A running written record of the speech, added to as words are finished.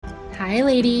Hi,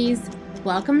 ladies.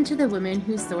 Welcome to the Women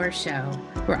Who Soar show,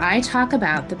 where I talk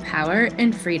about the power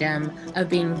and freedom of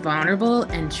being vulnerable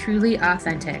and truly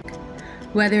authentic.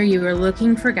 Whether you are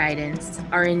looking for guidance,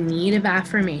 are in need of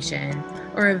affirmation,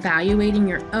 or evaluating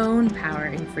your own power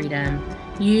and freedom,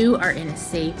 you are in a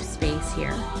safe space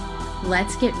here.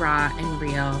 Let's get raw and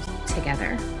real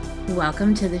together.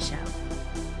 Welcome to the show.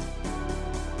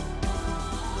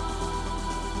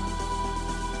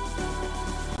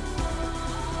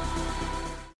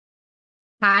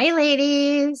 Hi,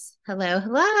 ladies. Hello,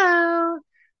 hello.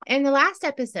 In the last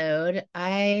episode,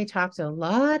 I talked a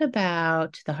lot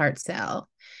about the heart cell,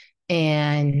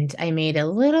 and I made a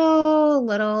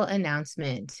little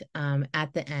announcement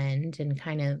at the end, and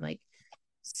kind of like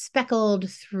speckled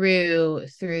through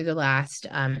the last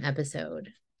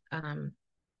episode. Um,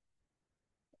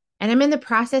 and I'm in the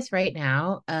process right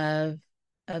now of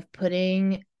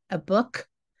putting a book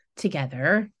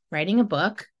together, writing a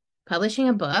book, publishing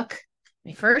a book,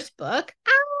 my first book.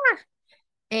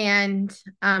 And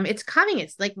it's coming.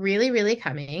 It's like really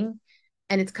coming,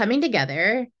 and it's coming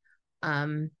together.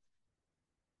 Um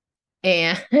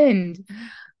and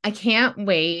I can't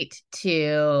wait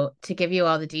to give you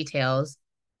all the details.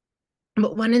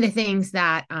 But one of the things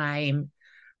that I'm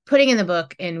putting in the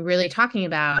book and really talking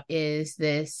about is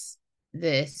this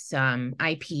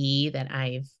IP that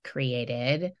I've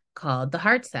created called the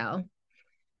heart cell,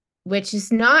 which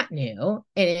is not new.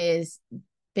 It has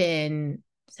been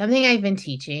something I've been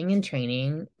teaching and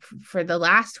training for the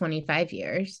last 25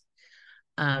 years.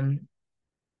 Um,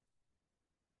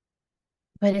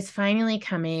 but it's finally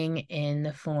coming in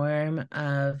the form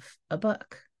of a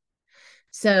book.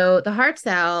 So, the heart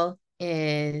cell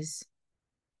is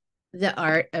the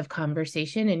art of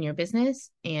conversation in your business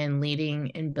and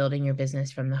leading and building your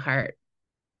business from the heart.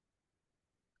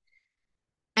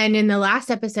 And in the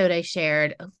last episode, I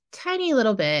shared a tiny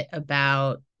little bit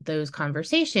about those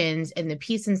conversations and the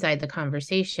piece inside the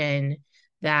conversation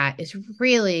that is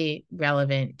really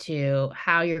relevant to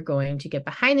how you're going to get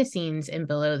behind the scenes and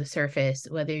below the surface,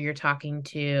 whether you're talking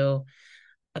to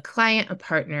a client, a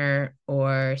partner,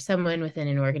 or someone within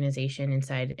an organization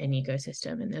inside an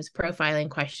ecosystem. And those profiling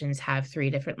questions have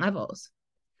three different levels.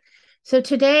 So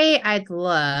today, I'd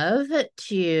love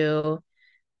to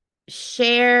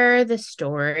share the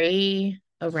story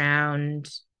around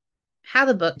how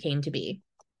the book came to be,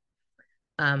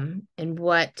 and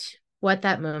what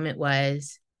that moment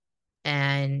was,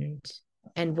 and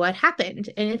what happened.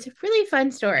 And it's a really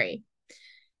fun story.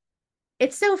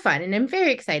 It's so fun, and I'm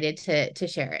very excited to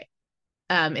share it.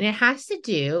 And it has to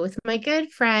do with my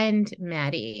good friend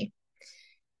Maddie.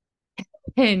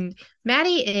 And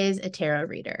Maddie is a tarot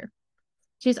reader.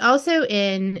 She's also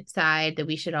inside the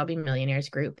We Should All Be Millionaires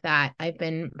group that I've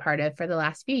been part of for the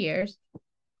last few years.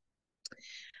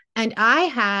 And I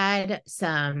had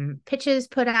some pitches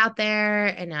put out there,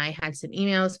 and I had some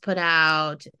emails put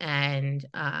out, and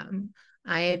I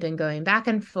had been going back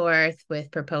and forth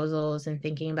with proposals and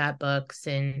thinking about books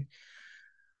and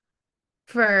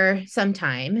for some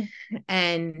time.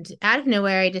 And out of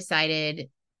nowhere,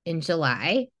 in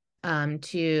July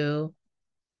to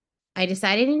I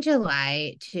decided in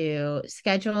July to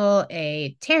schedule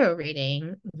a tarot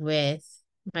reading with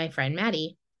my friend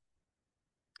Maddie,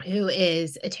 who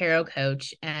is a tarot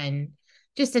coach and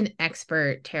just an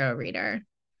expert tarot reader.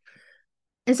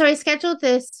 And so I scheduled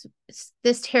this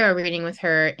tarot reading with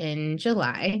her in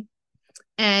July,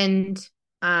 and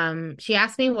she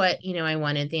asked me what I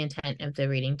wanted the intent of the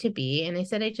reading to be, and I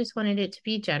said I just wanted it to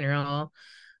be general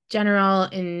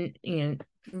and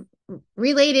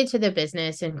related to the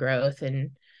business and growth and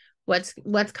what's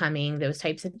coming, those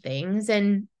types of things.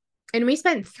 And we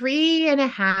spent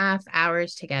 3.5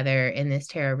 hours together in this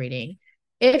tarot reading.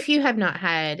 If you have not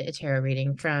had a tarot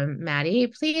reading from Maddie,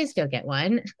 please go get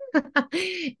one.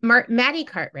 Maddie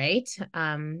Cartwright.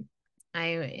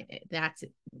 I that's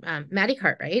Maddie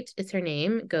Cartwright is her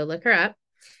name. Go look her up.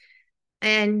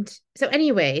 And so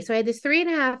anyway, so I had this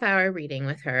 3.5 hour reading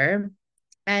with her,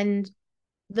 and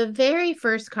the very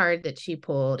first card that she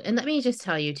pulled, and let me just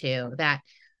tell you too that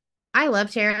I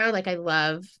love tarot. Like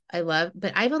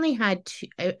but I've only had two.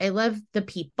 I love the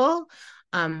people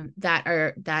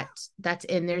that's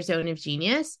in their zone of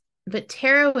genius, but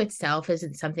tarot itself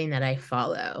isn't something that I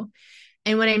follow.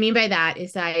 And what I mean by that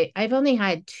is I've only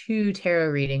had two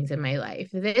tarot readings in my life.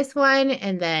 This one,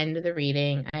 and then the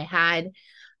reading I had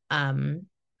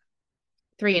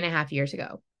 3.5 years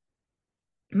ago.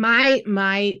 My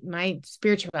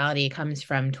spirituality comes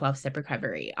from 12-step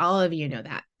recovery. All of you know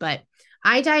that, but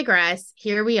I digress.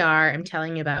 Here we are. I'm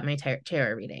telling you about my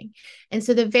tarot reading. And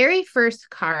so the very first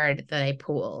card that I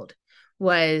pulled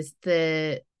was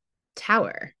the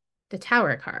Tower. the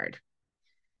Tower card.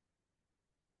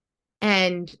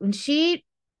 And when she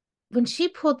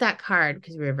pulled that card,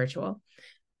 because we were virtual,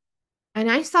 and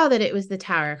I saw that it was the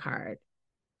Tower card,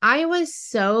 I was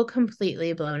so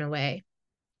completely blown away.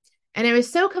 And I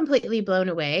was so completely blown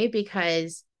away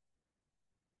because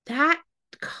that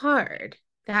card,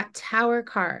 that Tower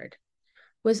card,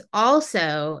 was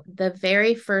also the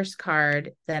very first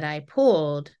card that I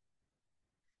pulled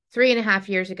 3.5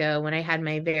 years ago when I had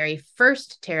my very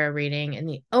first tarot reading, and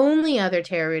the only other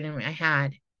tarot reading I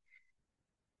had.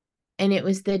 And it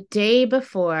was the day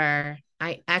before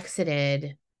I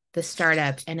exited the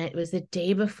startup, and it was the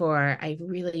day before I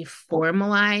really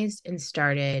formalized and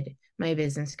started my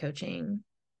business coaching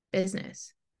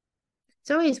business.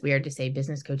 It's always weird to say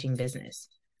business coaching business.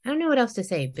 I don't know what else to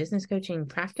say. Business coaching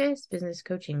practice, business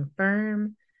coaching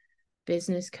firm,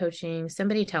 business coaching.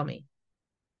 Somebody tell me.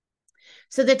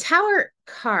 So the Tower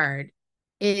card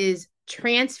is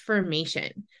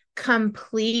transformation,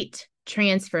 complete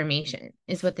transformation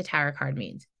is what the Tower card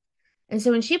means. And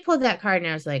so when she pulled that card, and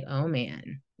I was like, oh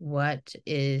man, what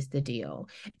is the deal?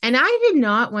 And I did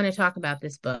not want to talk about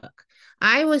this book.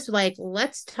 I was like,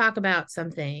 let's talk about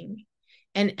something.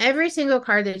 And every single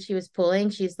card that she was pulling,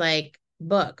 she's like,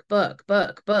 book, book,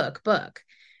 book, book, book.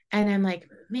 And I'm like,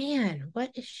 man,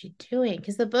 what is she doing?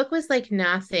 Because the book was like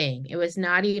nothing. It was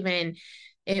not even,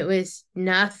 it was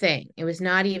nothing. It was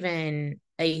not even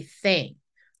a thing.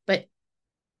 But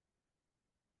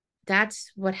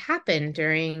that's what happened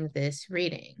during this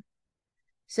reading.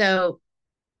 So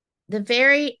the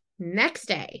very next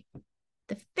day,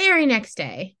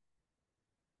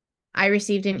 I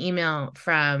received an email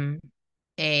from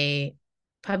a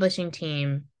publishing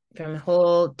team, from a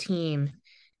whole team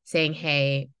saying,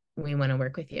 hey, we want to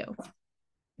work with you.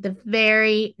 The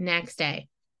very next day.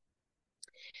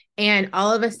 And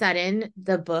all of a sudden,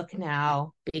 the book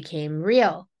now became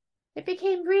real. It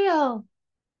became real.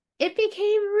 It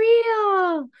became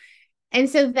real. And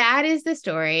so that is the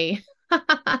story.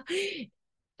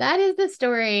 That is the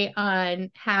story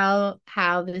on how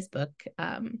this book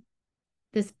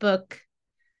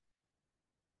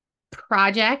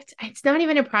project, it's not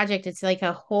even a project, it's like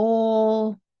a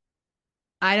whole,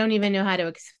 I don't even know how to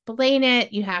explain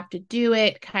it. You have to do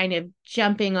it, kind of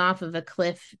jumping off of a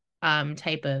cliff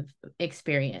type of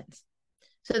experience.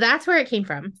 So that's where it came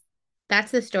from.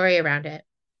 That's the story around it.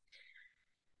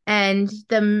 And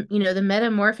the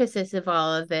metamorphosis of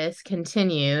all of this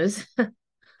continues.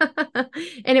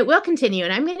 And it will continue,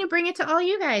 and I'm going to bring it to all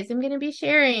you guys. I'm going to be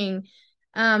sharing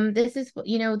this is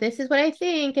what I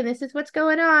think, and this is what's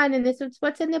going on, and this is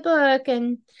what's in the book.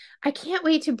 And I can't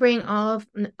wait to bring all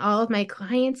of my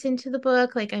clients into the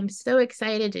book. Like, I'm so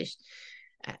excited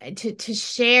to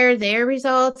share their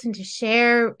results and to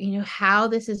share how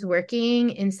this is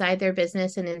working inside their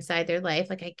business and inside their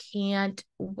life. Like, I can't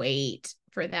wait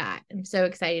for that. I'm so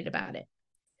excited about it.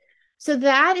 So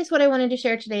that is what I wanted to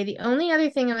share today. The only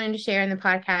other thing I wanted to share in the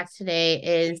podcast today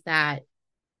is that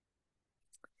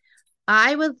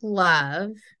I would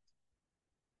love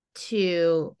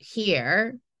to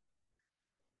hear,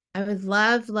 I would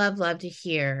love to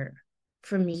hear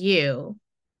from you,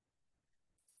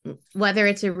 whether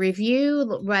it's a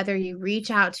review, whether you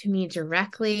reach out to me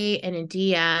directly in a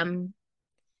DM.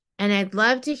 And I'd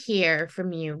love to hear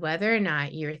from you whether or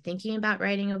not you're thinking about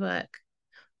writing a book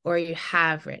or you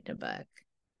have written a book.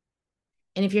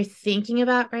 And if you're thinking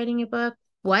about writing a book,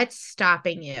 what's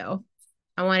stopping you?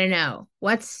 I want to know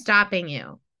what's stopping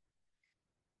you.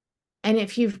 And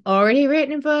if you've already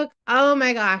written a book, oh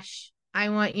my gosh, I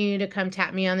want you to come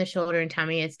tap me on the shoulder and tell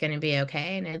me it's going to be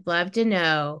okay. And I'd love to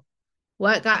know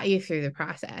what got you through the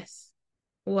process.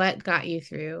 What got you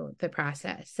through the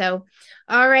process. So,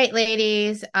 all right,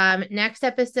 ladies, next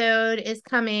episode is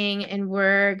coming, and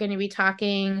we're going to be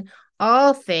talking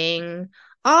all things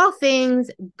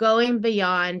going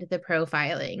beyond the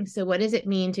profiling. So what does it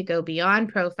mean to go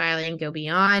beyond profiling, go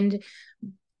beyond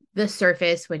the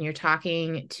surface when you're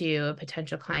talking to a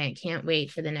potential client? Can't wait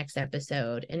for the next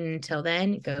episode. And until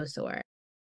then, go soar.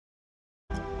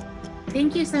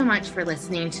 Thank you so much for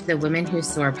listening to the Women Who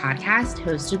Soar podcast,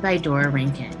 hosted by Dora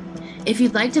Rankin. If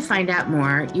you'd like to find out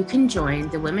more, you can join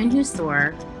the Women Who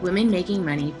Soar Women Making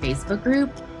Money Facebook group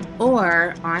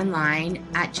or online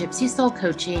at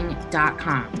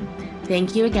gypsysoulcoaching.com.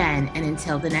 Thank you again, and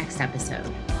until the next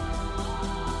episode.